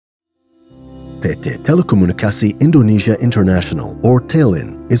PT Telekomunikasi Indonesia International, or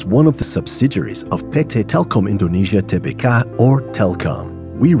Telin, is one of the subsidiaries of PT Telkom Indonesia Tbk, or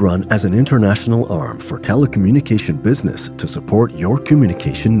Telkom. We run as an international arm for telecommunication business to support your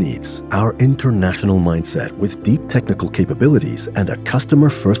communication needs. Our international mindset with deep technical capabilities and a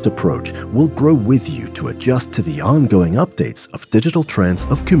customer-first approach will grow with you to adjust to the ongoing updates of digital trends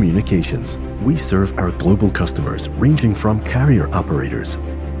of communications. We serve our global customers ranging from carrier operators,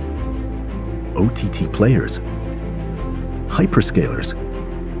 OTT players, hyperscalers,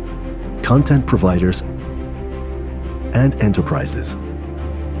 content providers, and enterprises.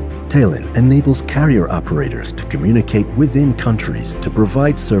 Telin enables carrier operators to communicate within countries to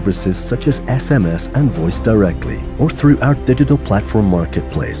provide services such as SMS and voice directly, or through our digital platform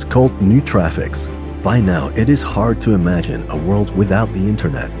marketplace called New Traffics. By now, it is hard to imagine a world without the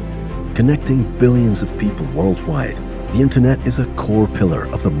internet. Connecting billions of people worldwide, the internet is a core pillar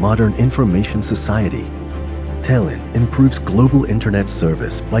of the modern information society. Telin improves global internet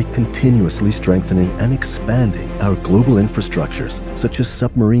service by continuously strengthening and expanding our global infrastructures such as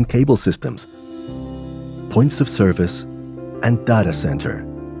submarine cable systems, points of service, and data center.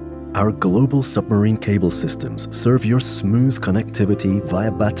 Our global submarine cable systems serve your smooth connectivity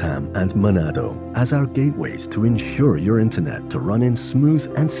via Batam and Manado as our gateways to ensure your internet to run in smooth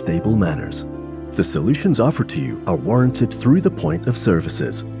and stable manners. The solutions offered to you are warranted through the point of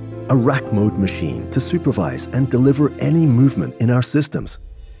services, a rack mode machine to supervise and deliver any movement in our systems.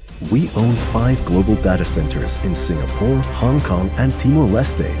 We own 5 global data centers in Singapore, Hong Kong, and Timor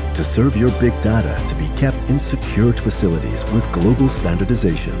Leste to serve your big data to be kept in secured facilities with global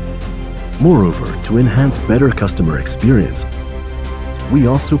standardization. Moreover, to enhance better customer experience, we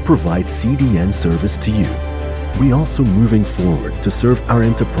also provide CDN service to you. We also moving forward to serve our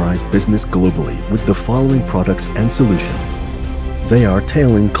enterprise business globally with the following products and solutions. They are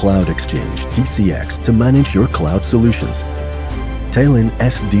Telin Cloud Exchange TCX to manage your cloud solutions, Telin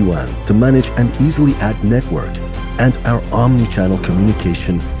SD-WAN to manage and easily add network, and our omni-channel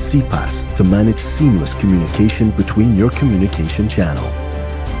communication CPaaS to manage seamless communication between your communication channel.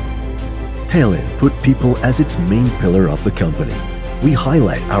 Telin put people as its main pillar of the company. We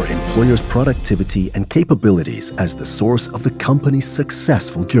highlight our employers' productivity and capabilities as the source of the company's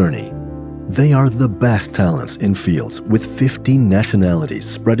successful journey. They are the best talents in fields with 15 nationalities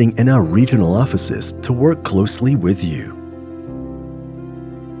spreading in our regional offices to work closely with you.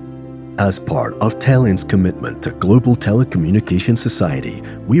 As part of Telin's commitment to global telecommunication society,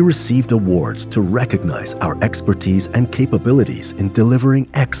 we received awards to recognize our expertise and capabilities in delivering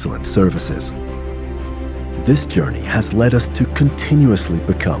excellent services. This journey has led us to continuously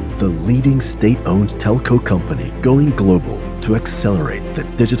become the leading state-owned telco company going global to accelerate the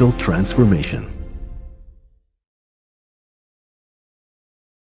digital transformation.